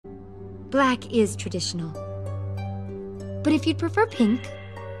Black is traditional. But if you'd prefer pink,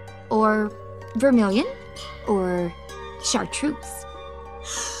 or vermilion, or chartreuse,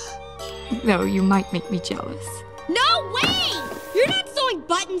 though you might make me jealous. No way! You're not sewing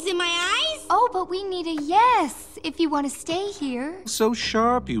buttons in my eyes! Oh, but we need a yes if you want to stay here. So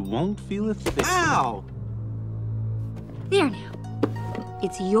sharp you won't feel a thing. Ow! There now.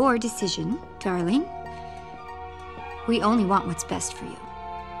 It's your decision, darling. We only want what's best for you.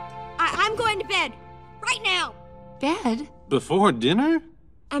 I'm going to bed. Right now. Bed? Before dinner?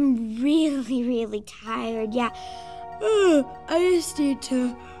 I'm really tired, yeah. I just need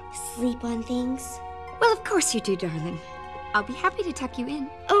to sleep on things. Well, of course you do, darling. I'll be happy to tuck you in.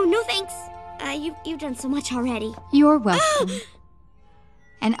 Oh, no thanks. You've done so much already. You're welcome.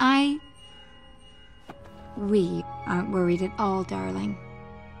 And we aren't worried at all, darling.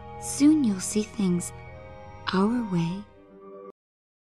 Soon you'll see things our way.